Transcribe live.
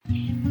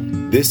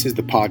This is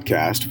the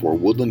podcast for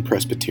Woodland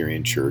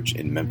Presbyterian Church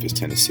in Memphis,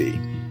 Tennessee.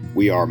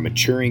 We are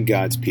maturing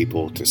God's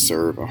people to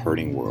serve a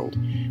hurting world.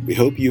 We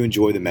hope you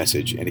enjoy the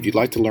message, and if you'd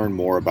like to learn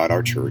more about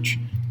our church,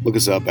 look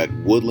us up at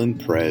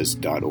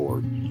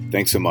woodlandpres.org.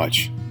 Thanks so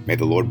much. May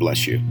the Lord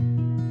bless you.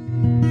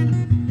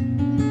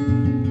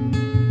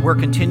 We're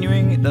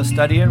continuing the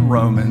study in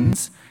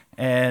Romans,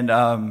 and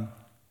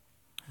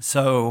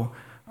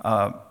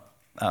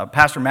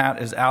Pastor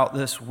Matt is out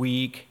this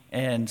week,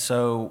 and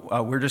so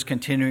we're just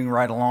continuing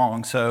right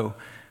along. So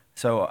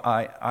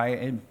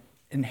I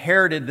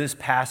inherited this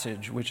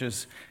passage, which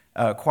is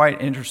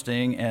quite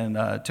interesting, and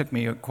it took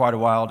me quite a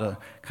while to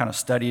kind of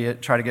study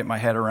it, try to get my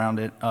head around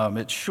it.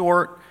 It's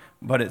short,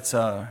 but it's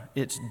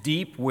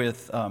deep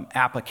with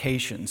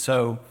application.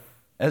 So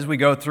as we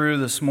go through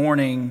this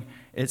morning,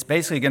 it's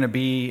basically going to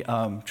be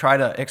try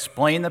to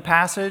explain the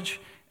passage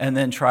and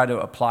then try to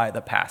apply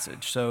the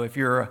passage. So if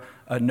you're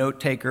a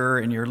note taker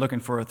and you're looking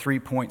for a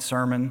 3-point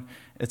sermon,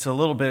 it's a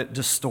little bit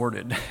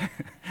distorted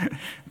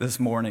this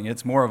morning.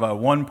 It's more of a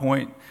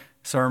 1-point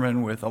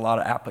sermon with a lot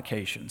of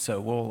application.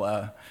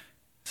 So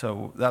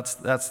that's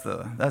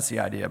the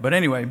idea. But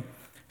anyway,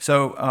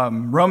 so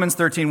Romans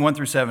 13, 1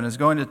 through 7 is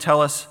going to tell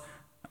us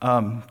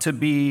to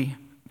be,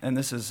 and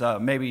this is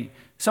maybe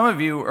some of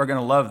you are going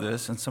to love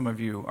this and some of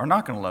you are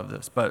not going to love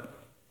this, but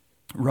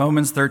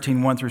Romans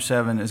 13, 1 through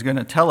 7 is going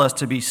to tell us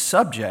to be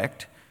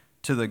subject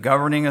to the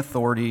governing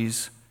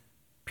authorities,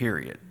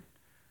 period.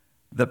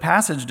 The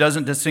passage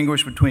doesn't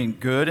distinguish between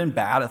good and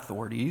bad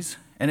authorities,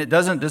 and it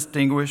doesn't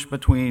distinguish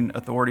between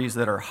authorities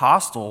that are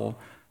hostile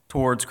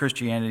towards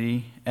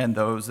Christianity and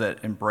those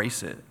that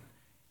embrace it.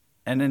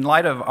 And in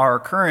light of our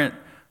current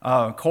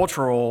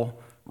cultural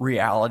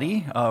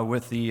reality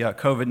with the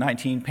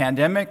COVID-19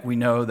 pandemic, we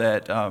know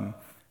that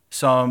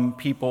some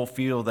people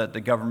feel that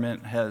the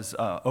government has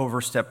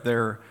overstepped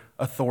their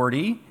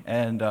authority,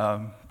 and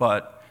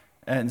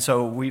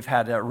so we've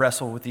had to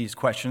wrestle with these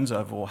questions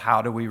of, well,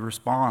 how do we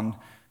respond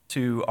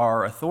to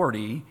our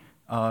authority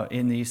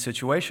in these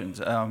situations?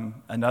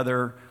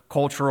 Another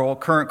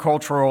current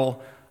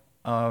cultural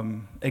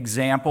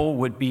example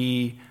would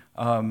be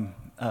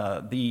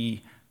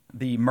the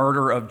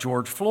murder of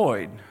George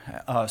Floyd,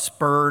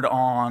 spurred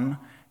on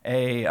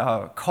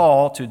a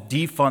call to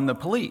defund the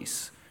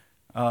police.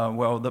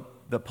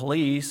 The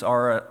police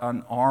are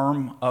an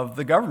arm of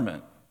the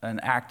government, an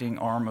acting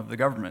arm of the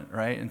government,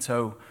 right? And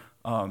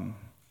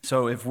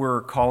so if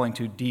we're calling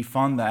to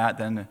defund that,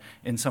 then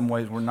in some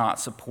ways we're not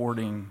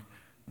supporting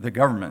the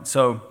government.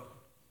 So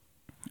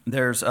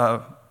there's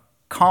a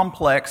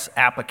complex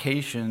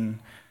application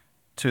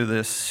to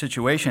this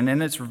situation,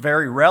 and it's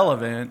very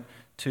relevant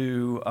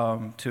to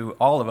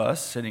all of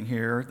us sitting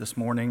here this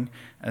morning,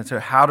 and so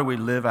how do we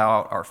live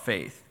out our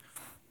faith?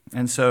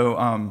 And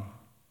so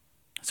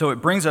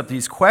it brings up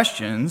these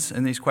questions,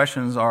 and these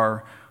questions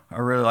are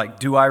really like,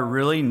 do I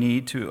really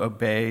need to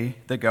obey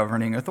the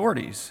governing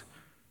authorities?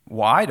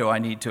 Why do I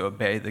need to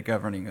obey the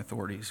governing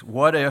authorities?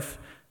 What if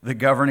the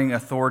governing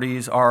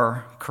authorities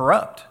are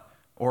corrupt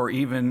or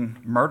even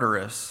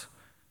murderous?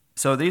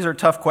 So these are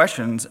tough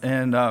questions,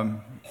 and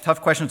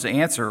tough questions to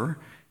answer.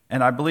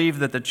 And I believe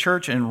that the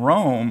church in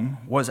Rome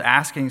was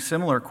asking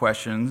similar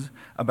questions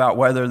about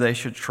whether they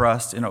should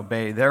trust and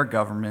obey their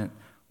government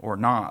or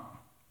not.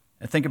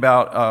 And think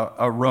about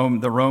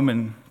the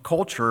Roman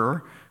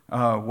culture,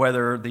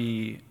 whether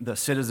the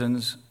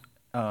citizens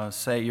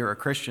say you're a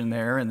Christian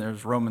there and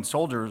there's Roman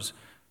soldiers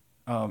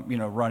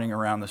running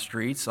around the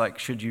streets. Like,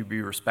 should you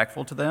be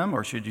respectful to them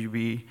or should you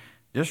be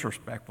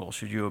disrespectful?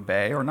 Should you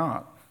obey or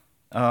not?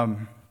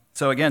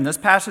 So again, this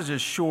passage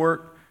is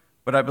short,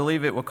 but I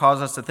believe it will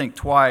cause us to think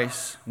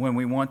twice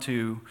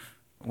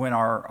when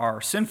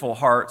our sinful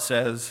heart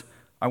says,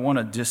 I want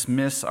to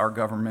dismiss our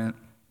government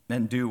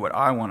and do what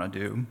I want to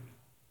do.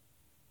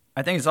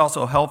 I think it's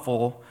also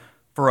helpful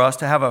for us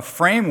to have a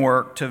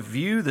framework to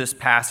view this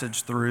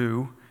passage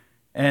through.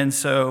 And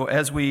so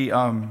as we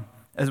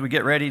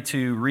get ready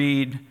to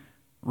read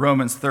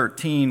Romans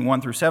 13,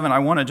 1 through 7, I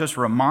want to just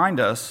remind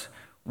us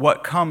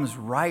what comes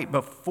right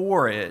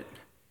before it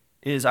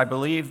is, I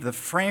believe, the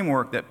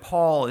framework that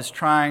Paul is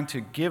trying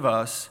to give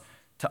us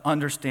to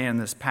understand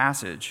this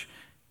passage.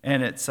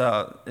 And it's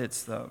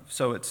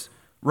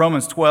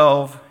Romans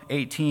 12,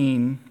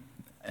 18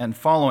 and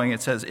following.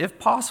 It says, if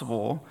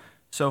possible,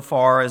 so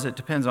far as it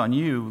depends on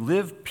you,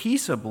 live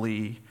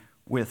peaceably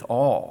with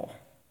all.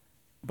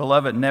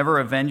 Beloved, never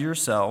avenge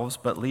yourselves,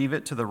 but leave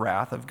it to the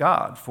wrath of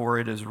God. For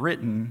it is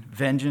written,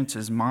 vengeance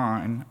is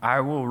mine, I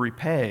will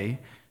repay,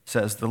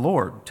 says the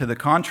Lord. To the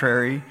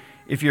contrary,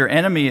 if your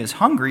enemy is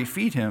hungry,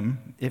 feed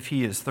him. If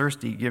he is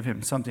thirsty, give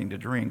him something to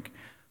drink.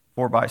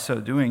 For by so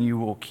doing, you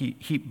will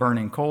heap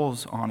burning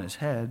coals on his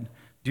head.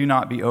 Do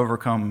not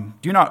overcome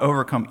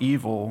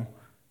evil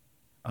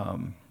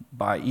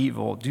by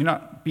evil. Do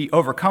not be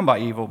overcome by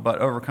evil, but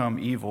overcome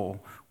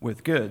evil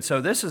with good. So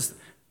this is,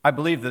 I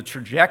believe, the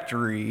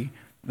trajectory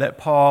that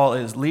Paul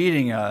is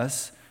leading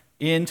us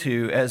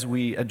into as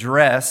he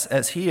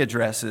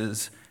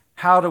addresses,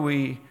 how do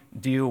we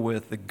deal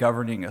with the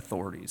governing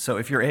authorities? So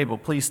if you're able,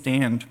 please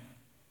stand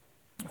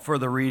for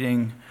the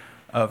reading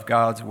of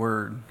God's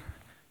Word.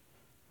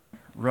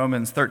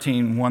 Romans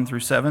 13, 1 through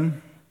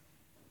 7.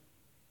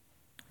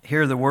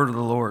 Hear the word of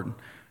the Lord.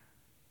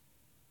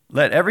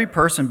 Let every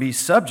person be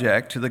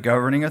subject to the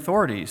governing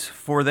authorities,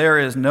 for there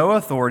is no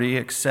authority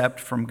except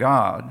from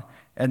God,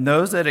 and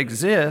those that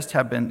exist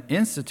have been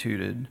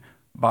instituted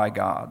by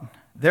God.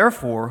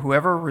 Therefore,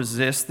 whoever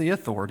resists the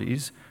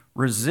authorities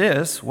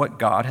resists what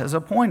God has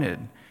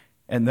appointed,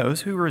 and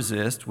those who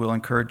resist will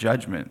incur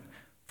judgment.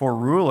 For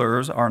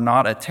rulers are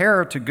not a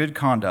terror to good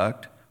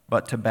conduct,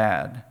 but to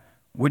bad.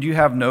 Would you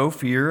have no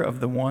fear of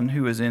the one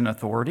who is in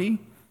authority?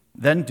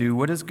 Then do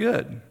what is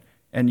good,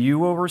 and you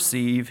will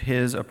receive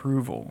his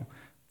approval.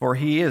 For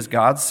he is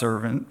God's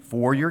servant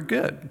for your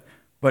good.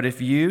 But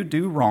if you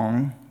do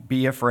wrong,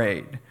 be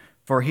afraid,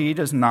 for he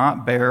does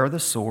not bear the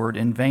sword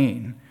in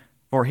vain.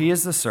 For he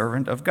is the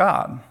servant of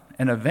God,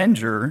 an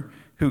avenger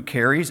who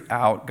carries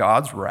out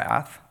God's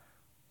wrath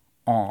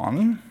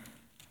on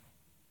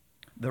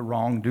the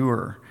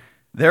wrongdoer.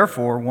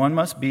 Therefore, one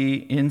must be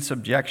in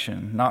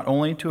subjection, not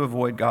only to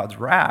avoid God's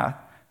wrath,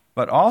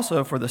 but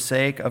also for the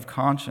sake of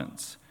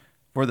conscience.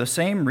 For the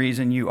same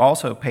reason you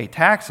also pay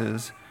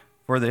taxes,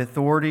 for the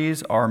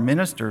authorities are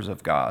ministers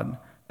of God,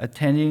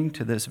 attending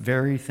to this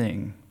very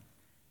thing.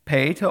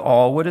 Pay to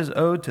all what is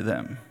owed to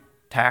them,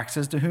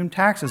 taxes to whom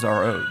taxes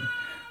are owed,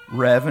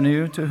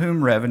 revenue to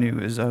whom revenue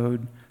is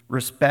owed,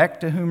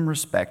 respect to whom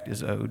respect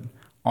is owed,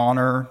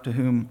 honor to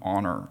whom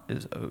honor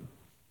is owed.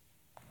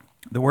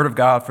 The word of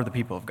God for the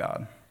people of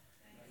God.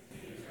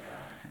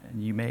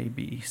 And you may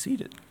be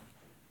seated.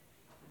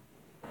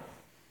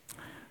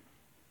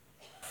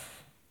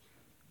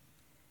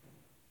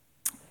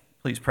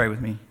 Please pray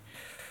with me.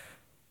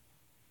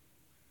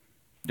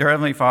 Dear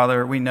Heavenly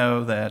Father, we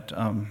know that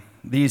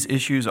these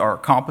issues are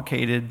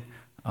complicated,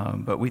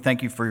 but we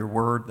thank you for your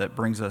word that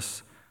brings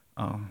us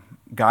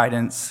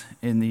guidance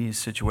in these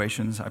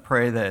situations. I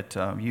pray that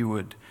you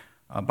would,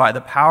 by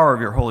the power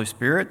of your Holy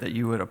Spirit, that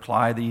you would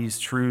apply these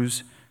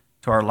truths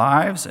to our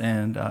lives,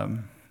 and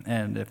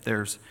if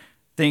there's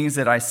things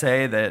that I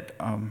say that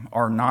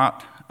are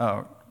not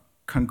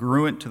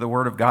congruent to the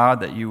Word of God,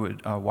 that you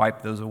would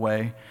wipe those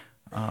away.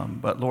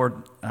 But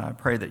Lord, I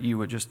pray that you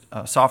would just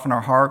soften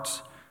our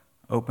hearts,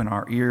 open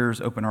our ears,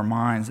 open our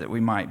minds, that we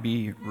might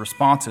be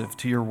responsive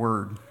to your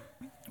Word.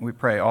 We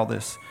pray all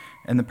this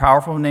in the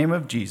powerful name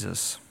of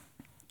Jesus.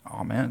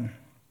 Amen.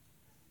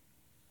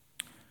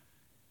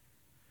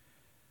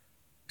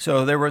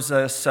 So there was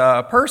this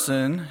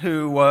person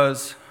who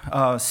was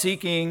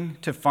seeking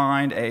to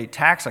find a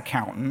tax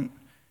accountant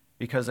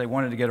because they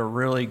wanted to get a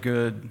really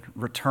good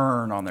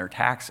return on their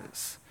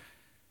taxes.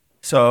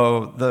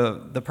 So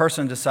the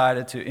person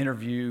decided to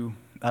interview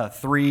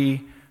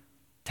 3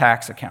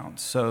 tax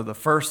accountants. So the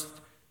first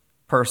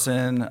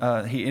person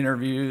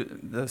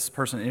this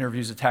person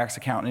interviews a tax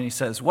accountant, and he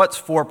says, "What's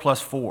 4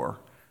 plus 4?"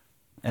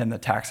 And the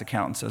tax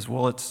accountant says,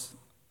 "Well, it's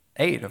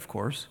 8, of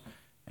course."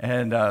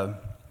 And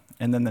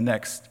then the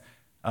next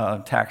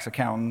tax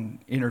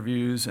accountant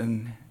interviews,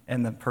 and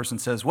the person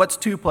says, "What's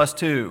 2 plus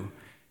 2?"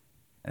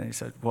 And he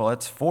said, "Well,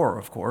 it's 4,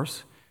 of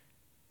course."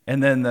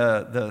 And then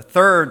the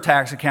third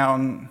tax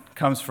accountant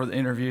comes for the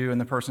interview,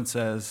 and the person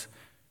says,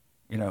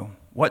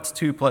 "What's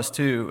 2 plus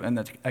 2?" And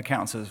the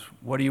accountant says,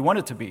 "What do you want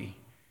it to be?"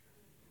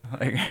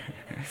 Like,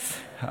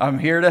 I'm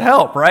here to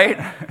help,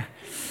 right?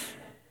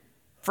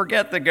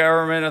 Forget the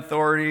government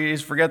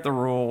authorities, forget the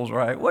rules,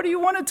 right? What do you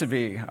want it to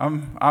be?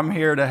 I'm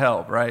here to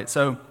help, right?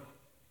 So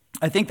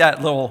I think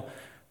that little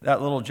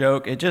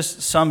joke, it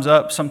just sums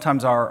up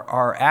sometimes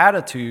our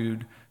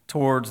attitude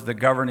towards the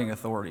governing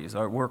authorities.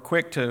 We're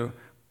quick to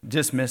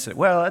dismiss it.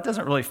 Well, that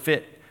doesn't really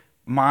fit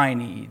my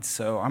needs,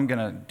 so I'm going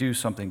to do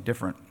something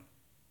different.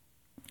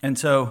 And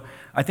so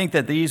I think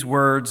that these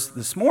words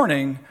this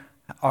morning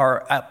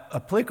are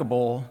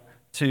applicable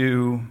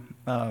to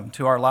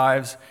our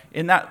lives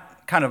in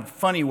that kind of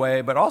funny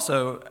way, but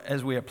also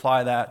as we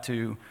apply that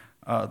to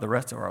the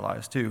rest of our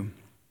lives too.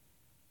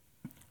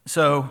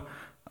 So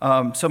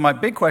my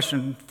big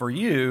question for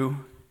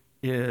you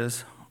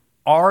is,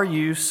 are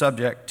you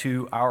subject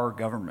to our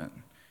government?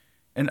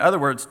 In other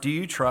words, do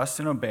you trust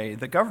and obey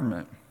the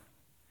government?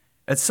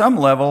 At some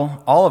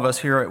level, all of us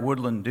here at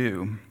Woodland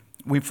do.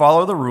 We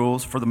follow the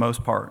rules for the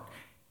most part.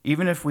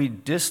 Even if we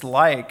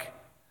dislike,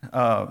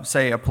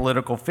 say, a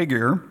political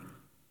figure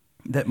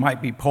that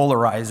might be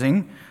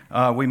polarizing,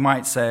 we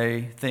might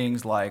say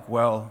things like,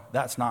 "Well,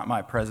 that's not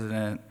my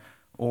president,"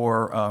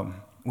 or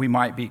we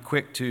might be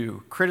quick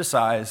to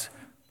criticize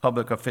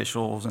public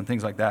officials and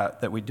things like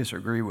that we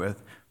disagree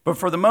with. But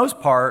for the most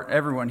part,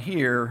 everyone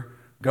here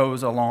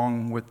goes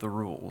along with the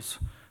rules,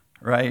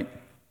 right?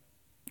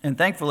 And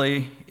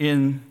thankfully,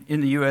 in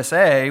the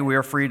USA, we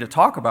are free to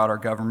talk about our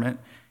government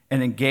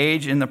and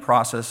engage in the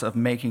process of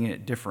making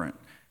it different.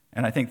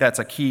 And I think that's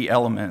a key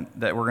element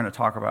that we're going to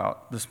talk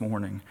about this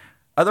morning.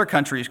 Other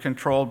countries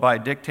controlled by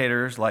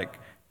dictators like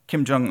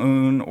Kim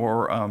Jong-un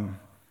or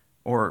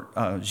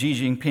Xi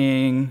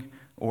Jinping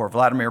or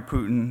Vladimir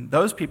Putin,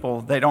 those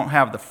people, they don't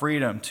have the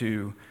freedom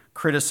to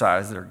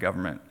criticize their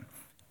government.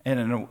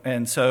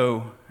 And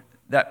so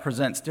that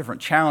presents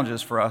different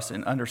challenges for us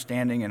in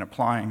understanding and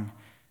applying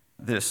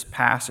this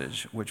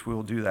passage, which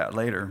we'll do that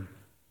later.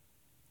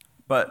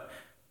 But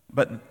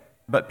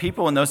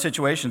people in those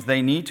situations,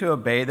 they need to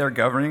obey their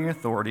governing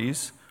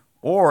authorities,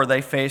 or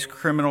they face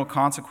criminal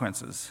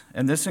consequences,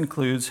 and this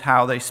includes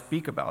how they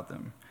speak about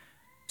them.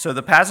 So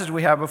the passage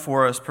we have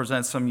before us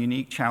presents some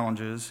unique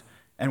challenges,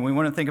 and we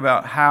want to think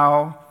about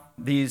how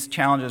these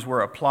challenges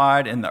were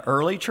applied in the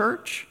early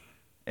church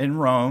in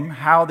Rome,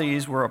 how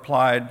these were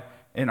applied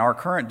in our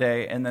current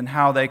day, and then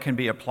how they can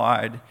be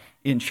applied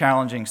in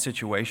challenging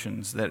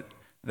situations that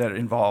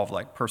involve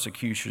like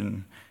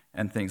persecution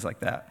and things like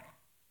that.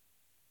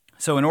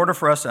 So in order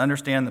for us to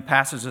understand the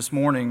passage this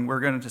morning, we're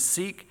going to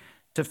seek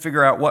to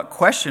figure out what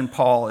question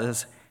Paul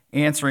is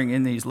answering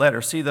in these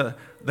letters. See, the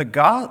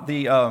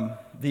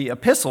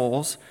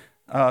epistles,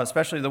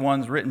 especially the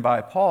ones written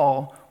by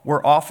Paul,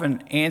 were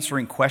often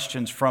answering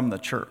questions from the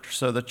church.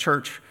 So the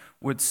church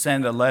would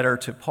send a letter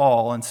to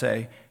Paul and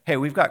say, hey,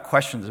 we've got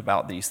questions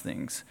about these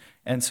things.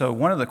 And so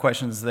one of the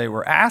questions they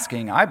were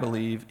asking, I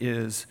believe,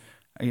 is,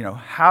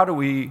 how do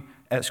we,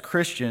 as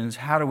Christians,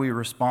 how do we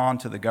respond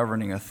to the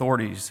governing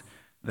authorities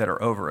that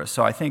are over us?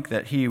 So I think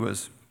that he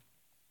was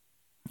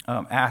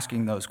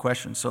asking those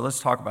questions. So let's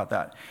talk about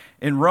that.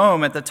 In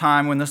Rome, at the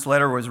time when this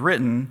letter was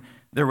written,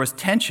 there was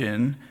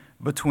tension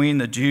between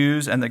the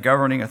Jews and the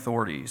governing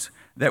authorities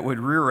that would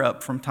rear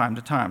up from time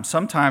to time.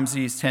 Sometimes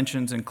these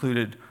tensions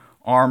included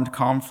armed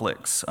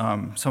conflicts.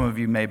 Some of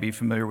you may be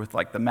familiar with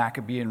like the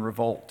Maccabean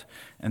revolt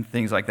and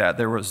things like that.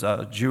 There was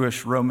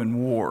Jewish-Roman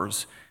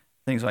wars,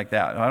 things like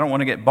that. I don't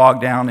want to get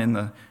bogged down in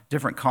the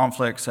different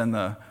conflicts and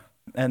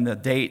the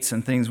dates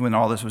and things when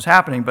all this was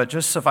happening, but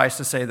just suffice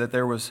to say that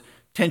there was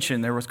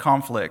tension, there was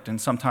conflict, and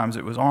sometimes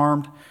it was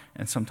armed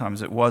and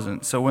sometimes it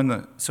wasn't. So when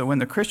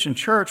the Christian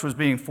church was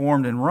being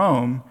formed in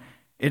Rome,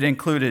 it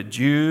included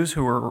Jews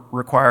who were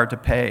required to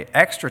pay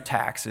extra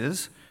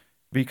taxes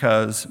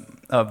because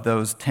of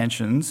those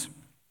tensions.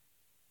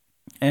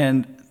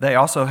 And they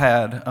also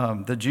had,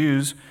 the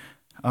Jews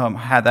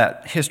had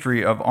that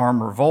history of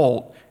armed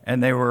revolt,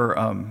 and they were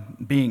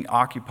being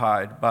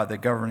occupied by the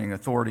governing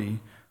authority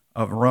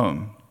of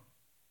Rome.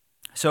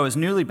 So as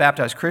newly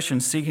baptized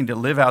Christians seeking to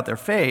live out their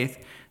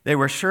faith, they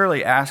were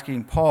surely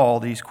asking Paul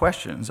these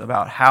questions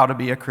about how to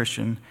be a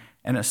Christian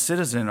and a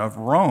citizen of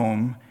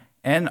Rome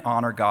and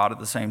honor God at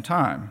the same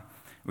time.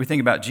 We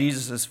think about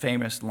Jesus'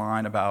 famous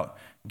line about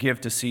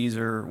give to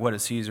Caesar what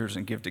is Caesar's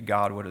and give to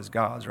God what is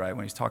God's, right?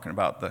 When he's talking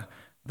about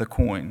the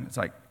coin. It's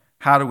like,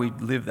 how do we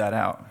live that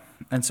out?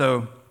 And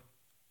so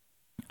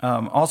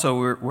also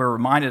we're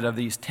reminded of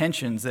these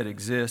tensions that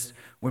exist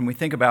when we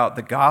think about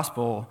the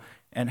gospel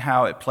and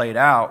how it played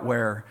out,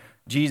 where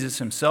Jesus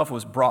himself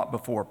was brought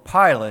before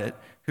Pilate,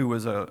 who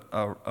was a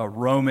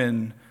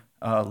Roman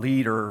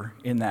leader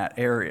in that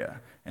area.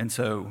 And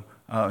so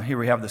here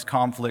we have this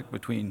conflict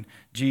between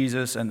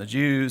Jesus and the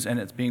Jews, and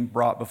it's being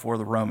brought before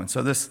the Romans.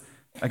 So this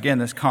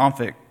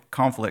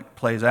conflict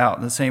plays out.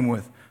 And the same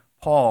with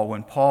Paul.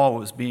 When Paul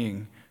was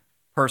being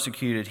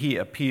persecuted, he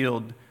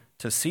appealed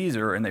to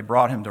Caesar, and they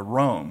brought him to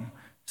Rome.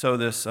 So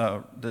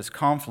this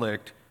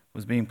conflict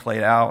was being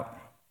played out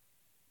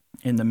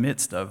in the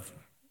midst of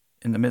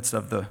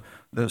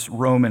this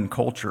Roman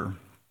culture.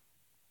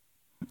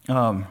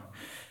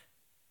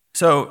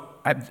 So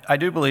I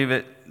do believe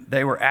it.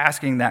 They were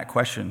asking that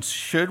question: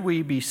 should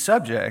we be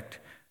subject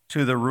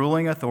to the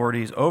ruling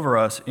authorities over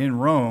us in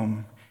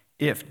Rome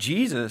if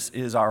Jesus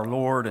is our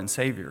Lord and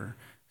Savior?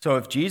 So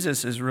if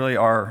Jesus is really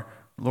our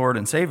Lord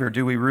and Savior,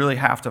 do we really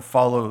have to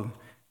follow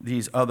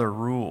these other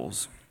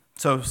rules?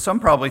 So some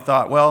probably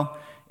thought, well,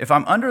 if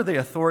I'm under the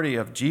authority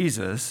of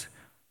Jesus,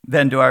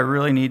 then do I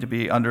really need to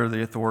be under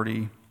the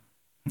authority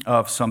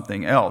of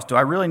something else? Do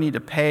I really need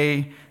to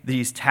pay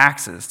these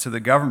taxes to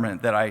the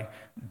government that I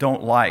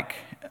don't like?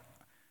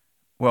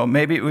 Well,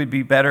 maybe it would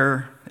be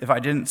better if I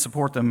didn't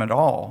support them at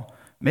all.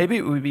 Maybe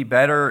it would be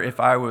better if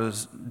I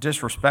was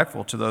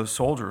disrespectful to those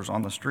soldiers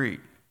on the street.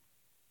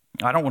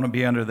 I don't want to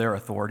be under their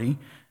authority.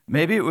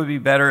 Maybe it would be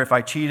better if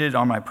I cheated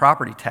on my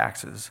property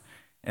taxes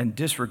and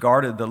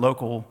disregarded the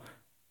local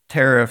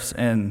tariffs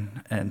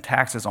and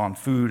taxes on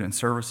food and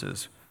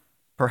services.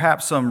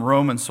 Perhaps some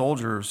Roman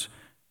soldiers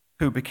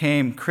who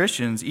became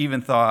Christians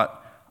even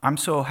thought, I'm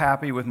so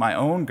happy with my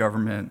own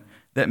government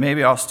that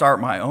maybe I'll start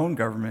my own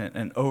government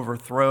and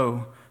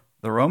overthrow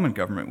the Roman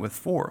government with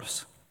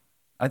force.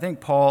 I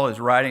think Paul is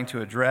writing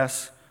to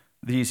address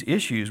these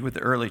issues with the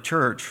early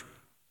church.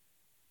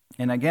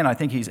 And again, I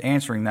think he's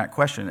answering that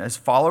question. As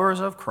followers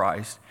of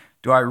Christ,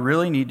 do I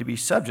really need to be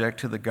subject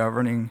to the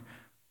governing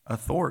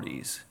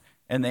authorities?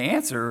 And the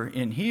answer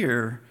in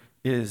here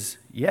is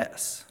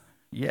yes,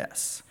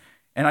 yes.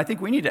 And I think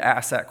we need to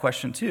ask that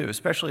question too,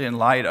 especially in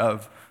light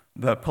of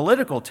the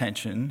political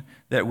tension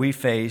that we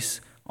face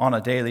on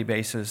a daily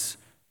basis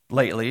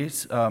lately,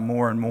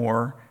 more and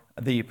more.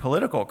 The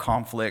political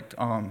conflict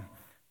on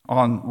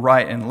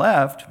right and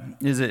left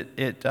is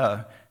it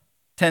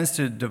tends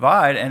to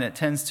divide, and it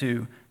tends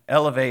to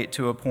elevate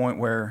to a point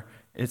where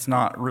it's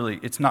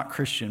not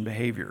Christian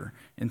behavior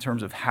in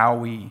terms of how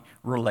we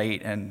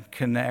relate and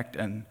connect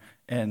and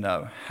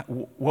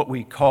what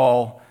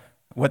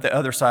the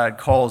other side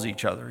calls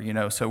each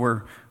other. So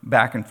we're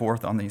back and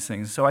forth on these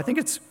things. So I think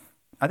it's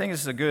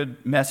a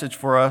good message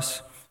for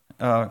us,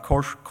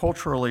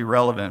 culturally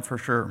relevant for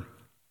sure.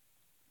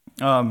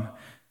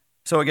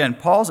 So again,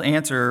 Paul's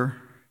answer,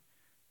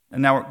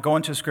 and now we're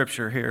going to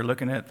Scripture here,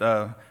 looking at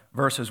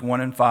verses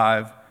 1 and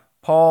 5.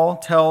 Paul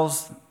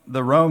tells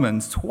the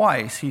Romans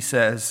twice, he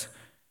says,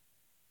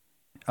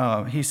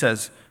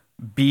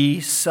 be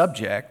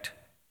subject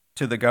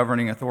to the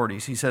governing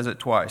authorities. He says it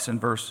twice in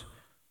verse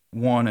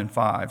 1 and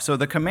 5. So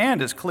the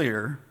command is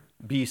clear,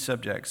 be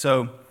subject.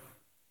 So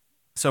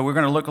we're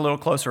going to look a little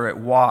closer at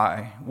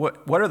why.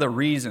 What are the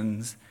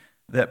reasons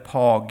that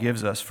Paul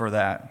gives us for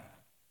that?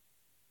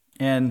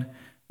 And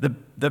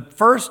the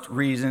first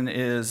reason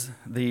is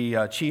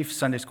the chief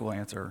Sunday school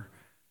answer,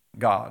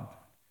 God.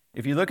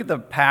 If you look at the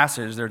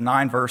passage, there are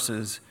 9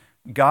 verses.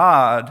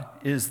 God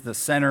is the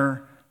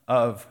center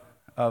of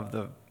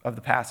the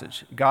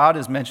passage. God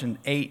is mentioned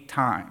 8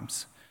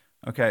 times.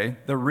 Okay?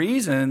 The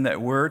reason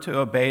that we're to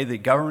obey the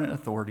government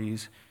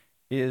authorities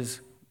is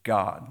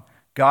God.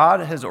 God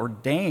has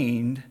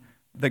ordained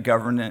the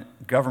government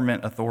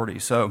authority.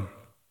 So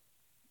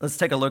let's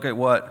take a look at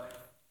what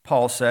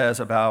Paul says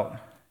about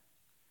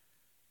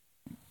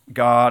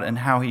God and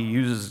how he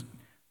uses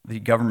the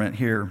government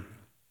here.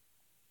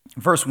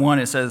 Verse 1,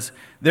 it says,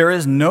 there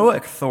is no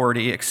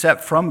authority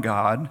except from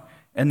God,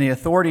 and the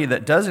authority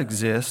that does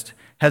exist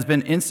has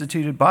been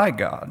instituted by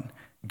God.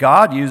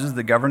 God uses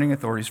the governing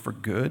authorities for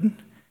good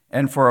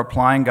and for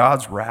applying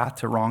God's wrath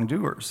to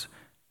wrongdoers.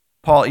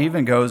 Paul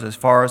even goes as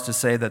far as to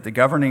say that the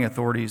governing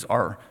authorities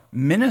are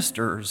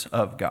ministers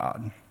of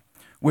God,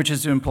 which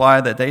is to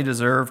imply that they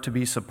deserve to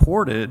be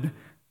supported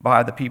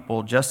by the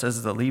people, just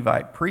as the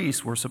Levite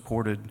priests were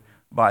supported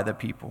by the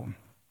people.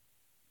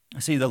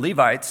 See, the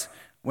Levites,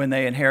 when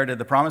they inherited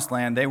the promised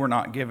land, they were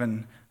not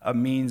given a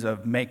means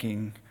of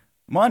making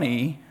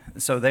money,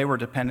 so they were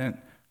dependent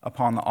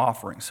upon the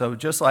offering. So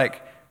just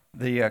like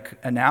the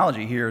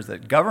analogy here is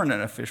that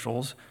government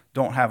officials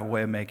don't have a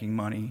way of making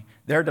money,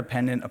 they're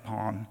dependent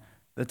upon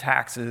the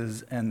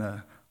taxes and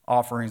the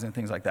offerings and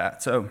things like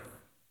that. So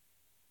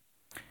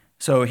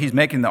he's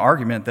making the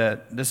argument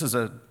that this is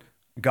a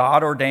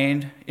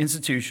God-ordained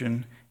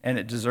institution and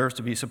it deserves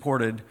to be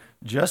supported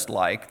just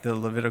like the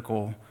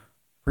Levitical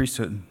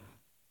priesthood.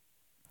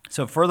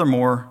 So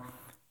furthermore,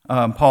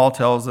 Paul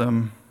tells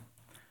them,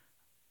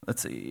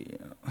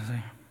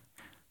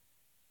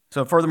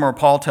 So furthermore,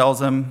 Paul tells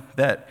them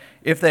that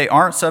if they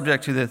aren't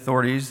subject to the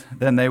authorities,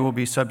 then they will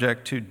be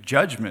subject to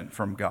judgment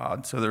from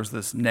God. So there's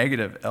this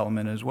negative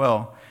element as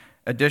well.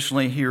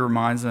 Additionally, he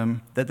reminds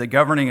them that the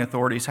governing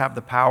authorities have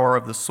the power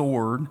of the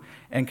sword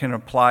and can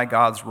apply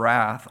God's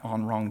wrath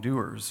on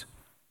wrongdoers.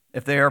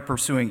 If they are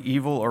pursuing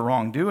evil or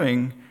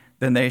wrongdoing,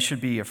 then they should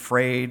be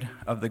afraid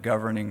of the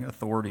governing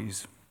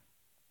authorities.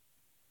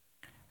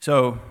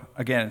 So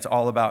again, it's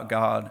all about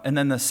God. And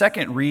then the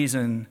second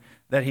reason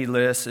that he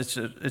lists,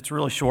 it's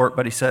really short,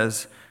 but he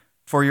says,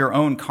 for your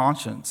own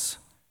conscience.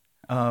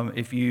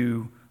 If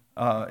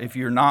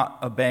you're not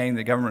obeying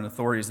the government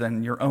authorities,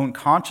 then your own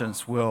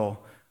conscience will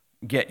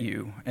get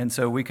you. And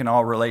so we can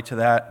all relate to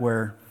that,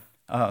 where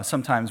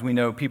sometimes we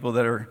know people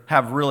that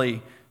have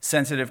really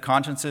sensitive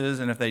consciences,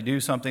 and if they do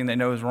something they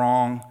know is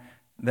wrong,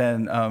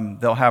 then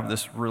they'll have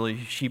this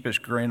really sheepish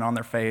grin on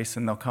their face,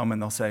 and they'll come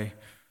and they'll say,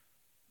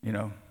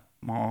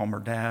 Mom or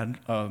Dad,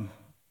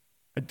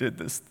 I did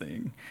this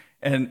thing.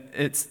 And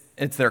it's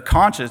their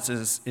conscience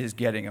is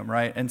getting them,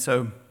 right? And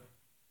so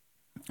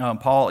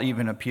Paul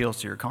even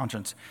appeals to your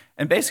conscience.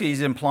 And basically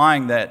he's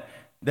implying that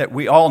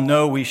we all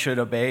know we should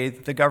obey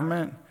the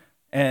government,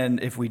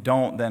 and if we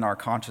don't, then our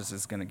conscience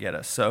is going to get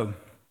us. So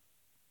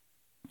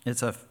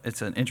it's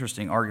an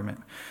interesting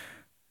argument.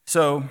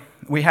 So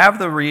we have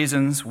the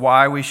reasons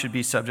why we should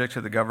be subject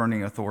to the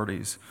governing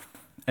authorities.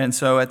 And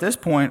so at this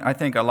point, I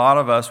think a lot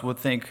of us would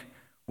think,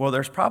 well,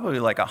 there's probably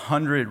like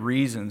 100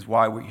 reasons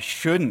why we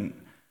shouldn't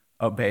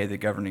obey the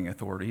governing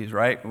authorities,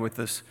 right? With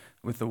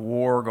the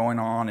war going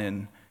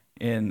on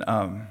in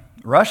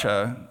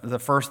Russia, the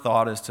first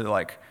thought is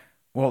to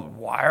well,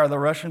 why are the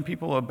Russian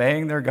people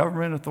obeying their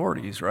government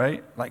authorities,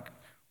 right?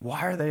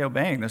 Why are they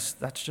obeying this?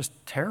 That's just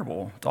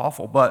terrible. It's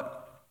awful. But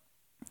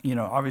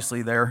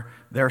obviously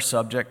they're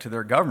subject to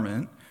their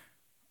government.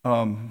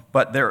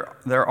 But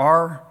there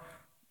are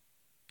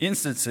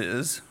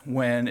instances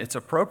when it's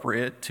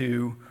appropriate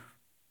to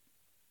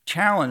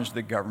challenge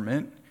the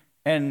government,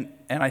 and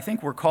I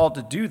think we're called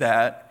to do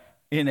that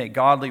in a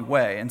godly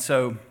way. And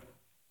so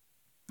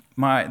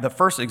the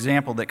first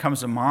example that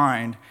comes to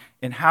mind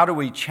in how do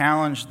we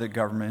challenge the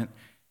government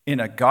in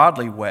a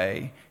godly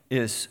way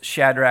is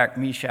Shadrach,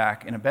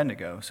 Meshach, and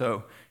Abednego.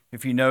 So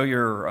if you know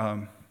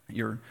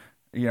your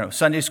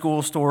Sunday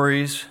school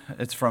stories,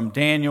 it's from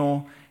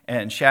Daniel,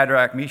 and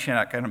Shadrach,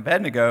 Meshach, and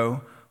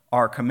Abednego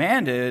are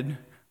commanded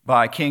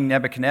by King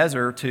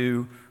Nebuchadnezzar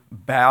to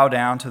bow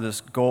down to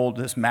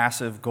this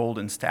massive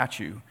golden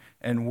statue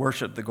and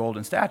worship the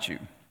golden statue.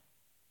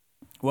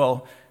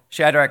 Well,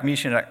 Shadrach,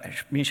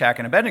 Meshach,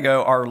 and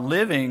Abednego are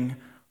living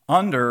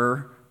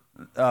under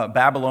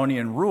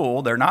Babylonian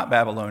rule. They're not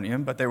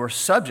Babylonian, but they were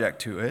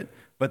subject to it,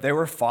 but they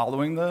were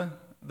following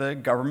the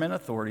government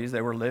authorities.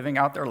 They were living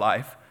out their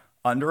life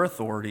under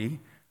authority.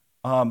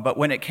 But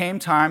when it came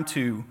time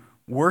to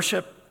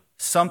worship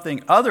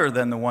something other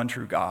than the one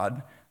true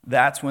God,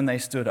 that's when they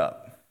stood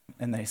up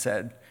and they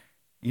said,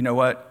 you know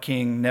what,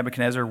 King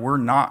Nebuchadnezzar, we're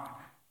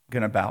not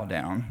going to bow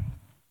down.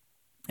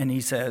 And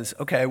he says,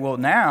 okay, well,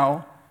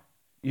 now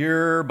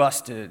you're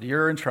busted.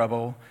 You're in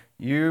trouble.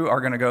 You are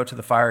going to go to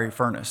the fiery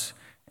furnace.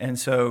 And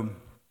so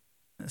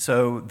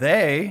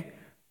they,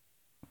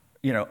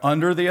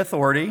 under the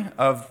authority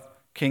of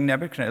King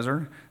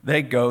Nebuchadnezzar,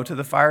 they go to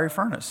the fiery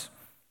furnace.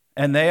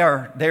 And they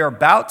are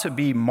about to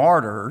be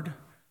martyred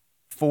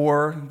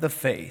for the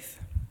faith.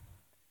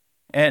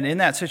 And in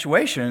that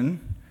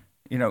situation,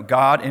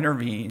 God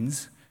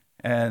intervenes,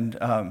 and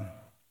God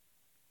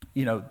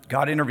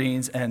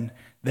intervenes, and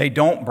they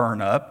don't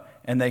burn up,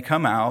 and they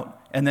come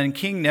out. And then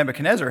King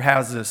Nebuchadnezzar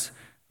has this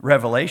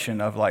revelation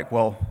of like,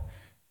 well,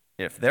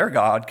 if their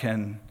God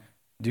can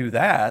do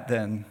that,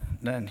 then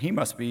he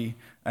must be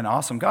an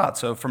awesome God.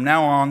 So from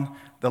now on,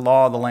 the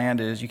law of the land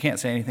is you can't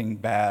say anything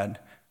bad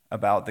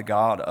about the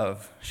God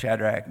of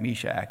Shadrach,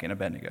 Meshach, and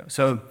Abednego.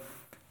 So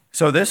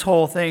this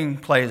whole thing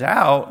plays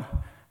out,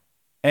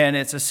 and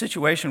it's a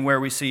situation where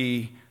we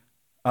see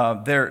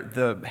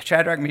the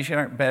Shadrach,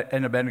 Meshach,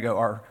 and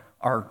Abednego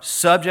are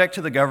subject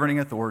to the governing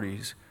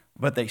authorities,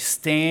 but they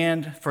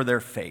stand for their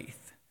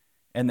faith,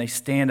 and they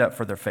stand up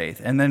for their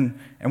faith. And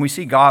we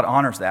see God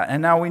honors that.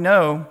 And now we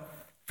know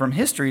from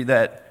history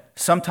that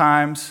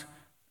sometimes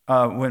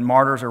when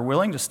martyrs are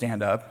willing to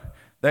stand up,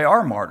 they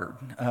are martyred.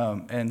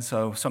 And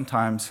so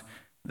sometimes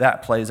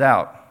that plays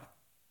out.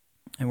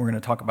 And we're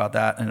going to talk about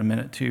that in a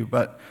minute too.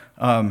 But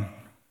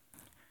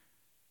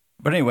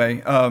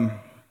anyway,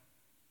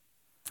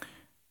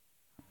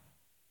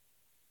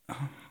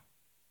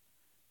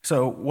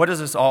 so what does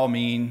this all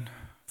mean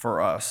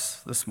for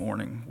us this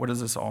morning? What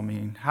does this all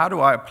mean? How do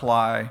I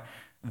apply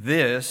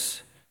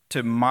this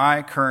to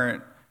my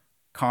current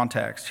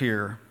context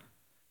here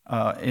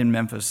in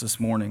Memphis this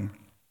morning?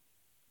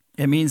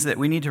 It means that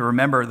we need to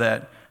remember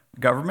that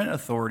government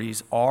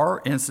authorities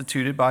are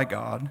instituted by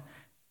God,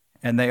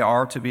 and they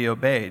are to be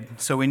obeyed.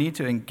 So we need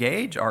to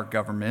engage our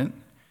government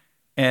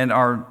and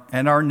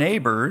our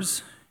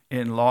neighbors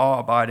in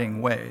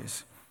law-abiding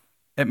ways.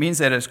 It means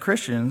that as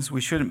Christians,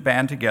 we shouldn't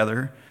band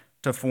together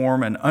to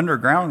form an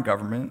underground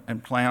government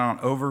and plan on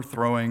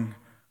overthrowing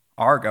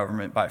our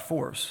government by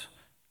force,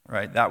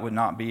 right? That would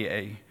not be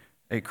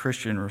a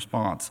Christian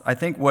response. I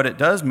think what it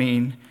does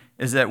mean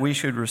is that we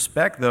should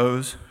respect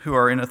those who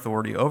are in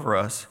authority over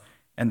us,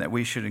 and that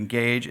we should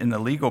engage in the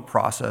legal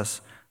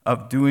process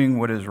of doing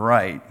what is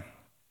right.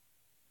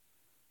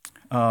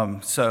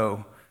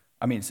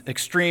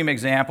 Extreme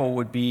example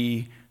would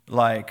be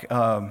like,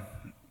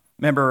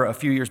 remember a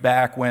few years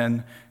back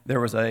when there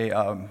was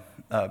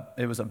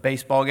it was a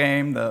baseball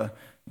game, the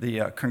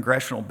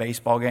congressional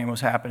baseball game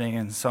was happening,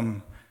 and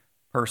some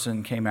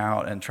person came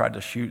out and tried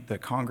to shoot the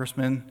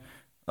congressman.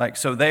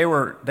 So they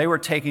were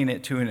taking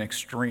it to an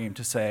extreme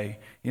to say,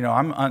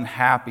 I'm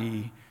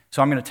unhappy,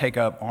 so I'm going to take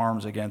up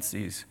arms against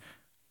these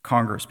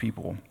Congress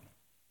people.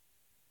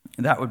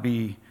 That would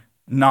be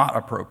not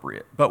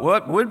appropriate. But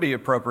what would be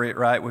appropriate,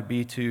 right, would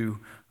be to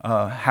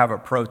have a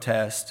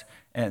protest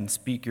and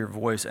speak your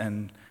voice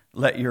and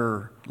let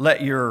your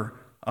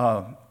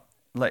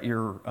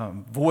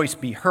voice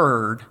be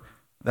heard.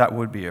 That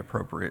would be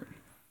appropriate.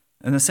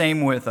 And the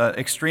same with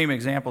extreme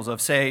examples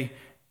of say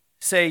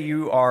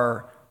you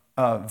are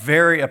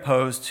very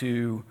opposed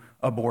to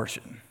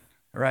abortion,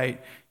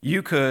 right?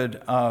 You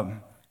could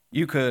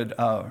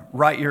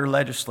write your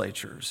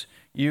legislatures.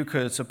 You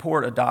could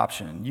support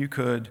adoption. You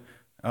could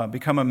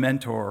become a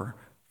mentor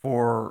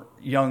for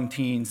young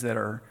teens that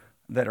are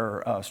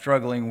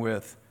struggling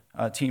with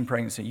teen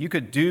pregnancy. You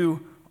could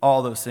do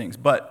all those things,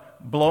 but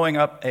blowing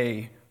up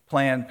a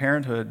Planned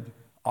Parenthood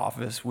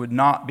office would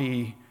not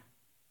be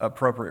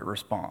appropriate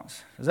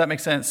response. Does that make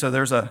sense? So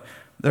there's a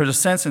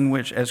sense in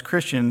which, as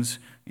Christians,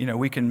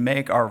 we can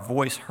make our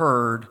voice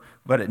heard,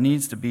 but it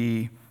needs to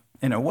be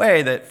in a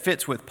way that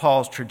fits with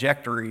Paul's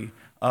trajectory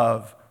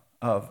of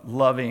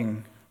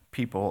loving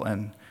people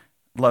and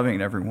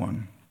loving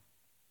everyone.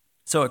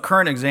 So a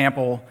current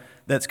example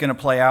that's going to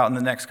play out in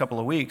the next couple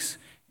of weeks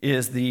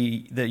is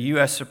the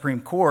U.S.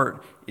 Supreme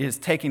Court is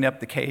taking up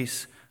the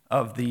case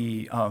of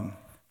the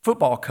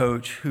football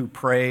coach who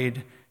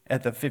prayed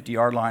at the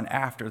 50-yard line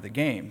after the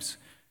games.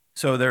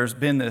 So there's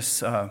been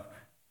this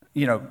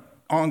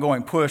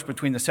ongoing push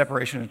between the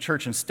separation of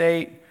church and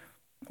state,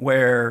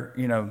 where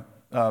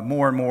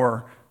more and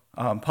more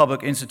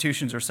public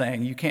institutions are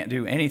saying you can't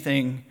do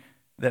anything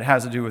that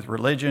has to do with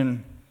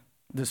religion.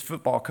 This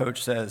football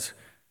coach says,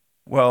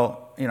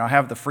 well, I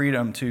have the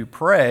freedom to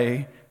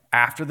pray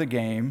after the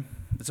game.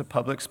 It's a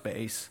public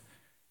space,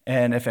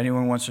 and if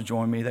anyone wants to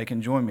join me, they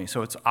can join me.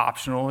 So it's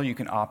optional. You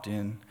can opt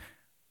in.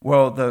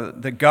 Well,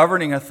 the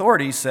governing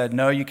authorities said,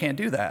 no, you can't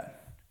do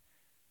that.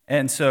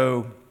 And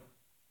so,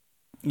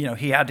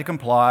 he had to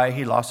comply.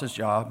 He lost his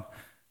job.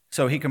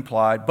 So he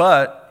complied,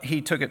 but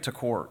he took it to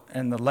court.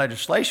 And the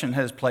legislation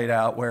has played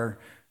out where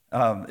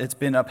it's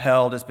been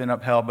upheld,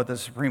 but the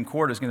Supreme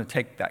Court is going to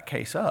take that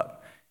case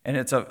up. And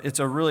it's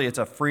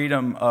a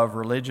freedom of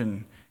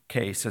religion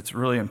case. It's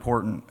really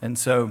important. And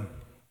so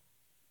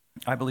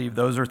I believe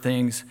those are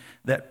things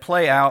that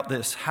play out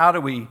this, how do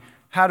we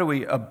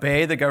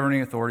obey the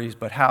governing authorities,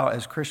 but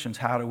as Christians,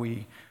 how do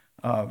we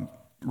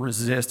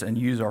resist and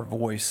use our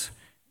voice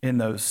in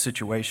those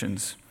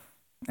situations?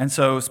 And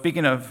so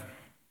speaking of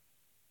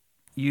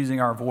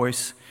using our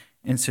voice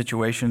in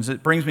situations,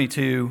 it brings me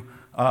to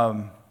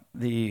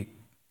the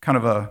kind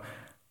of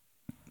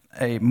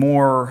a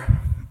more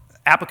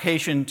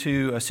application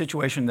to a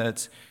situation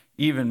that's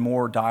even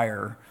more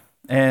dire.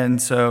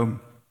 And so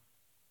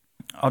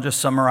I'll just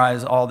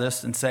summarize all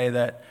this and say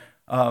that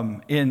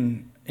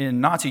in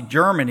Nazi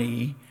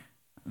Germany,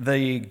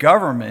 the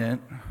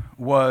government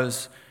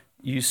was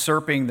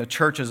usurping the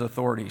church's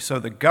authority. So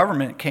the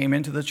government came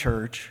into the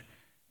church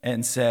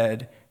and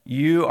said,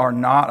 you are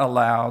not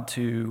allowed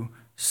to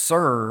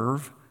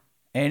serve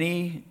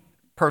any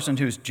person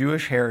who's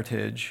Jewish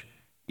heritage,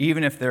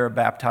 even if they're a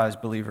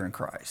baptized believer in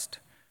Christ.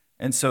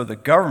 And so the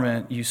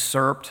government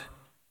usurped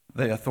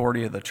the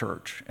authority of the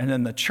church. And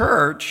then the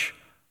church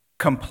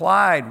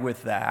complied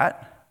with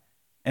that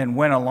and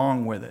went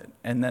along with it.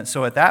 And then,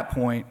 so at that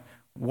point,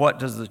 what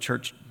does the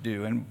church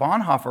do? And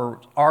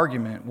Bonhoeffer's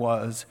argument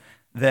was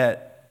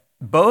that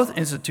both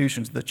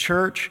institutions, the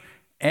church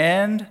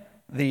and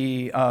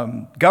the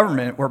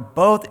government, were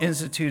both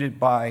instituted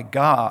by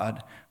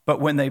God, but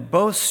when they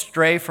both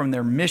stray from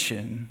their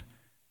mission,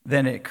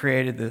 then it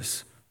created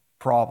this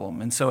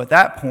problem. And so at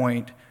that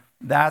point,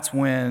 that's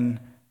when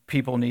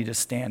people need to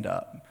stand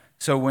up.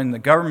 So when the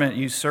government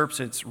usurps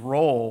its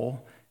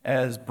role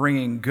as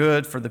bringing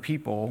good for the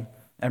people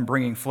and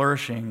bringing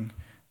flourishing,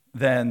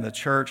 then the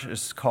church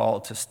is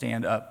called to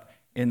stand up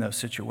in those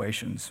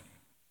situations.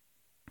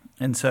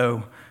 And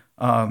so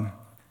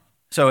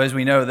as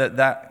we know,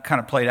 that kind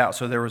of played out.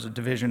 So there was a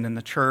division in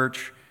the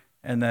church,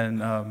 and then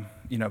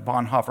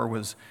Bonhoeffer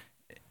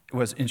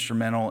was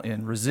instrumental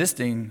in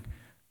resisting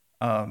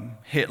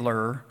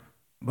Hitler,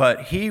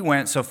 but he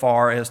went so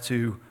far as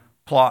to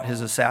plot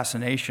his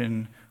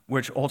assassination,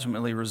 which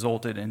ultimately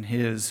resulted in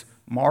his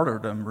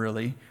martyrdom,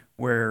 really,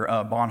 where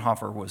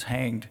Bonhoeffer was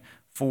hanged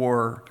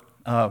for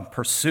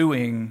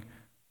pursuing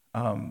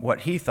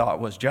what he thought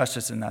was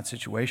justice in that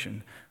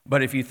situation.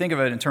 But if you think of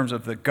it in terms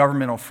of the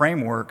governmental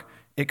framework,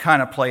 it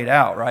kind of played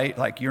out, right?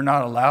 Like, you're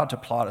not allowed to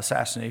plot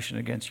assassination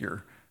against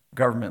your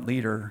government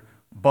leader,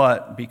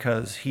 but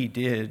because he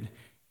did,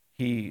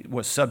 he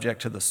was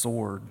subject to the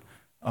sword.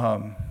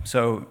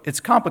 So it's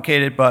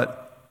complicated,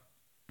 but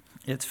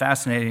it's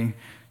fascinating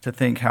to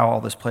think how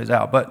all this plays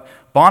out. But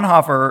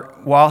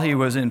Bonhoeffer, while he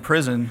was in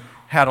prison,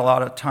 had a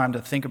lot of time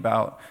to think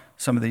about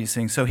some of these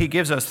things. So he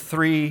gives us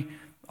 3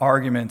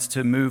 arguments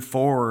to move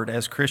forward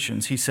as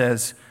Christians. He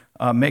says,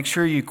 make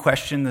sure you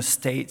question the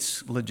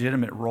state's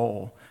legitimate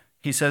role.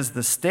 He says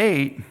the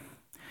state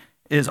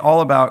is all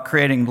about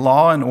creating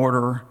law and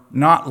order,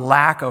 not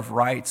lack of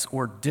rights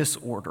or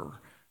disorder.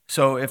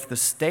 So if the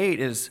state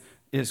is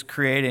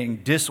creating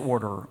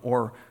disorder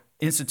or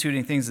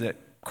instituting things that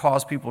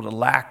cause people to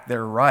lack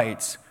their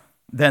rights,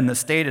 then the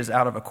state is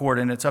out of accord,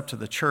 and it's up to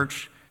the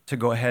church to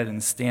go ahead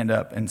and stand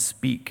up and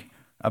speak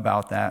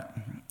about that.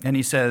 And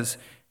he says,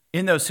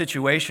 in those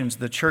situations,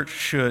 the church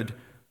should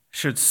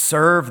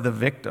serve the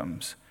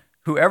victims.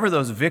 Whoever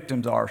those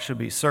victims are should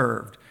be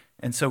served.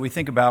 And so we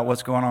think about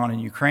what's going on in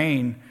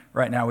Ukraine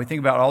right now. We think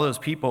about all those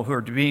people who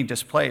are being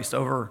displaced.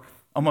 Over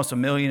almost 1.5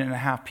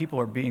 million people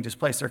are being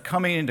displaced. They're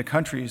coming into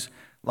countries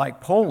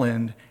like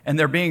Poland, and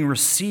they're being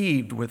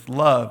received with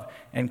love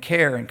and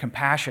care and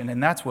compassion.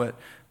 And that's what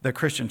the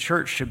Christian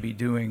church should be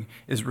doing,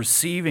 is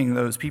receiving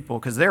those people,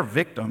 because they're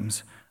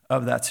victims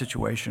of that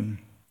situation.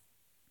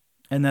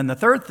 And then the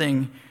third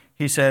thing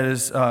he said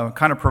is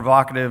kind of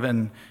provocative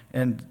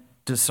and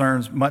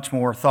discerns much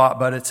more thought,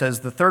 but it says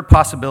the third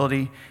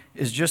possibility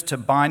is just to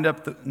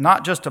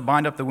not just to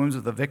bind up the wounds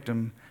of the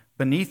victim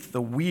beneath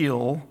the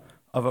wheel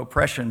of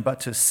oppression, but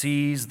to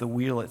seize the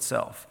wheel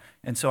itself.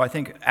 And so I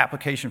think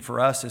application for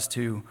us is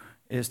to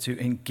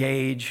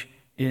engage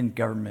in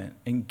government,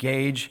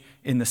 engage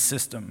in the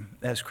system.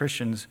 As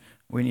Christians,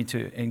 we need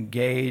to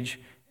engage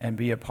and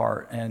be a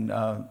part, and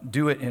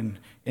do it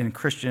in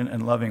Christian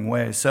and loving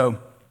ways. So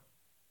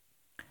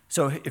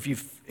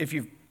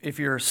if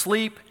you're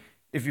asleep,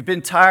 if you've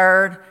been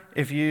tired,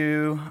 if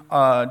you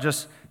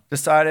just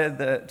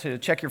decided to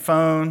check your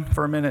phone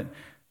for a minute,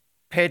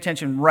 pay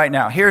attention right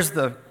now. Here's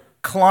the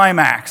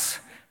climax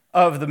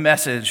of the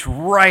message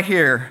right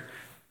here.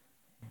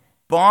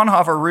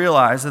 Bonhoeffer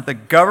realized that the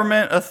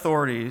government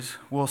authorities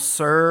will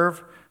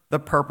serve the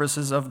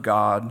purposes of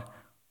God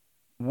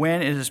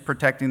when it is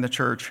protecting the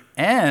church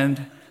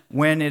and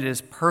when it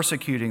is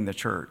persecuting the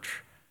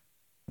church.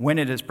 When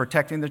it is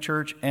protecting the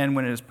church and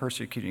when it is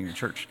persecuting the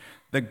church.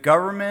 The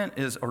government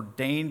is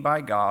ordained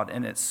by God,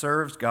 and it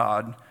serves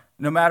God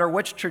no matter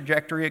which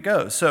trajectory it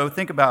goes. So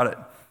think about it.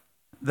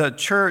 The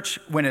church,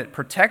 when it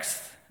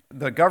protects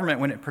the government,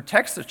 when it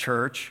protects the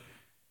church,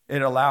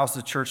 it allows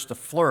the church to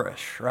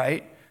flourish,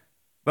 right?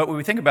 But when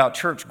we think about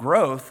church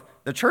growth,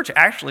 the church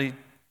actually,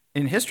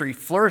 in history,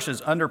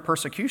 flourishes under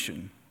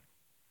persecution,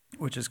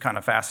 which is kind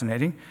of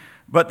fascinating.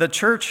 But the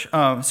church,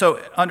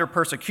 so under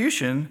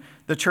persecution,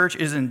 the church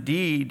is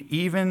indeed,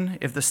 even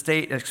if the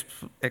state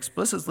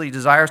explicitly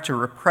desires to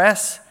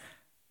repress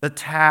the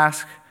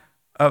task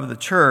of the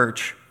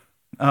church.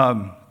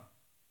 Let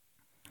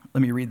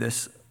me read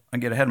this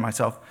and get ahead of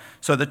myself.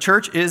 So the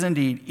church is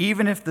indeed,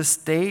 even if the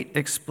state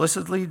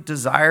explicitly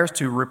desires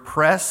to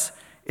repress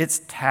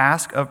its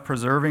task of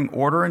preserving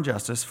order and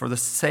justice for the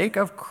sake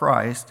of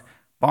Christ,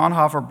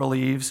 Bonhoeffer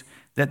believes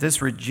that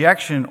this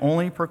rejection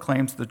only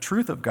proclaims the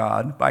truth of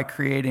God by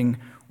creating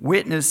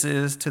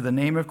witnesses to the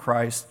name of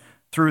Christ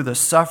through the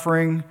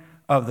suffering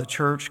of the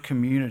church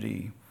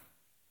community.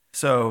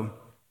 So,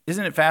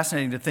 isn't it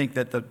fascinating to think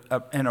that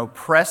an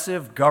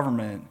oppressive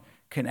government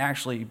can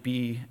actually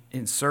be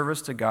in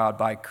service to God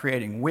by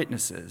creating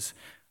witnesses?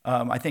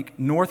 I think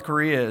North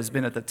Korea has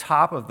been at the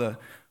top of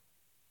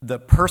the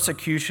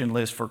persecution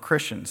list for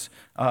Christians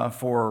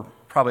for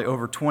probably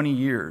over 20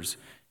 years.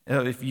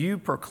 If you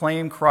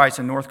proclaim Christ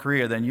in North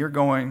Korea, then you're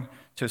going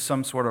to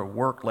some sort of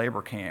work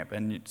labor camp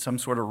and some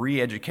sort of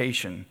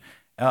re-education.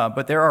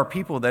 But there are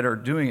people that are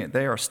doing it.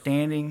 They are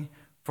standing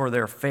for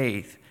their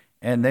faith,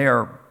 and they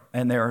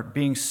are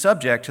being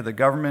subject to the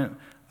government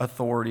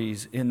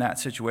authorities in that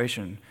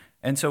situation.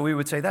 And so we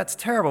would say, that's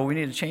terrible, we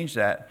need to change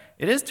that.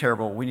 It is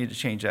terrible, we need to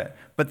change that.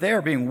 But they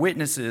are being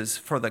witnesses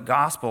for the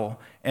gospel,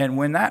 and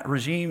when that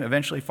regime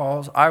eventually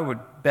falls, I would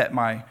bet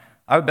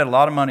a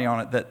lot of money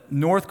on it that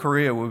North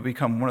Korea will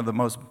become one of the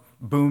most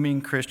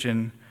booming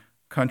Christian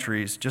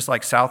countries, just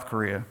like South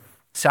Korea.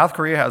 South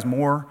Korea has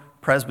more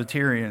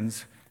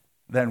Presbyterians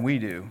than we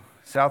do.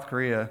 South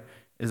Korea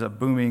is a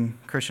booming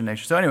Christian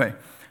nation. So anyway,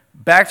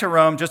 back to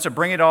Rome, just to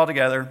bring it all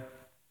together.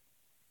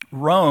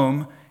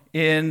 Rome,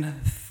 in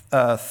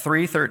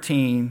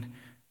 313,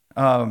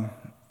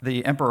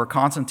 the Emperor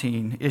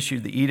Constantine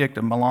issued the Edict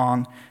of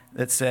Milan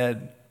that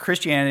said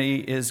Christianity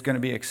is going to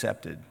be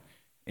accepted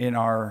in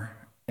our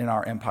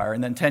empire.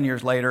 And then 10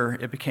 years later,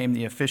 it became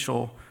the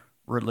official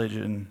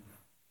religion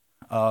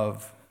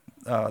of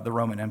the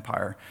Roman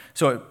Empire.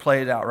 So it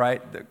played out,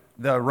 right?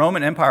 The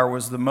Roman Empire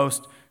was the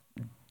most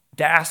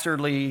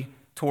dastardly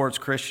towards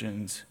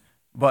Christians,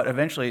 but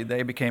eventually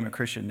they became a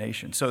Christian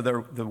nation. So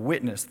the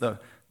witness, the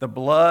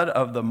blood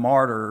of the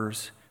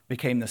martyrs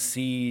became the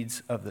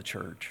seeds of the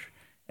church.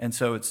 And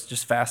so it's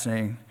just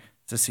fascinating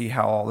to see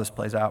how all this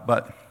plays out.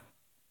 But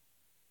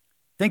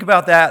think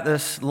about that,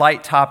 this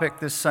light topic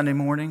this Sunday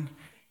morning.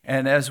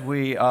 And as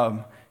we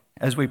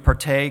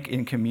partake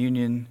in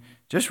communion,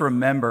 just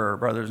remember,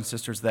 brothers and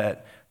sisters,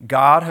 that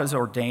God has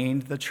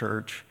ordained the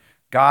church,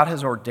 God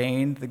has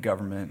ordained the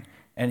government,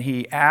 and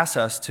he asks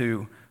us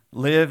to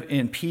live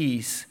in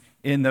peace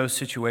in those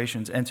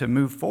situations and to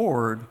move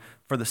forward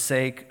for the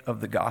sake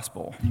of the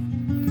gospel.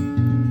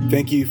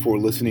 Thank you for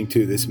listening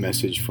to this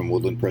message from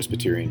Woodland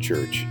Presbyterian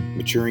Church,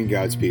 maturing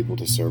God's people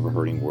to serve a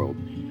hurting world.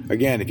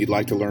 Again, if you'd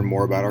like to learn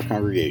more about our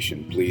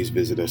congregation, please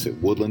visit us at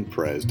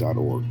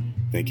woodlandpres.org.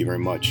 Thank you very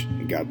much,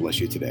 and God bless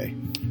you today.